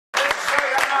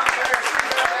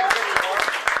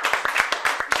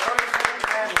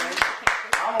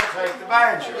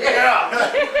banjo. Yeah.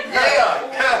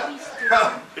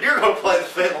 Yeah. You're going to play the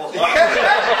fiddle.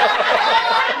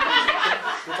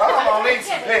 I'm going to need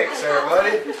some picks there,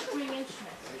 buddy.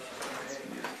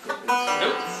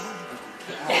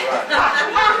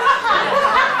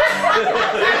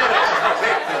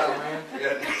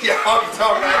 Yeah, I'll be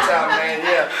talking that time, man,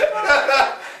 yeah.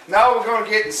 Now we're going to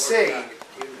get in C.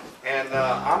 And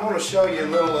I'm going to show you a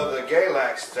little of the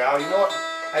Galax style. You know what?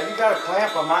 Have you got a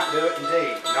clamp? I might do it in D.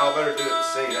 No, I better do it in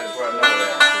C. That's where I know that.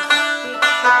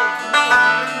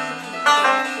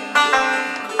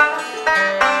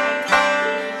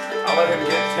 I'll let him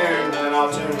get tuned, and then I'll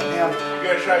tune with him. You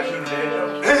got to try tuning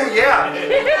it, Yeah.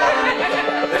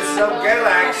 This is some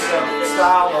Galax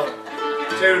style of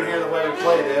tune here, the way we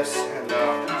play this. And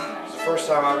it's the first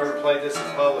time I've ever played this in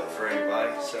public for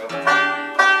anybody. So.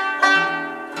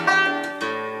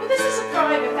 Well, this is a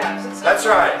private house. It's That's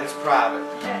right. It's private.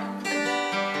 Yeah.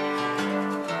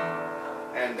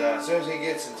 And as soon as he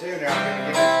gets in tune, I'm going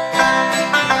to get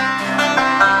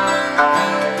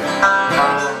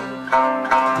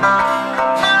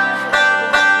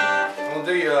I'm going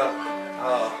to do you a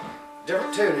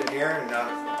different tune in here, and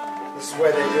this is the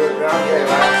way they do it around here.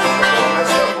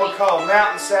 That's what we'll call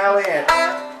Mountain Sally and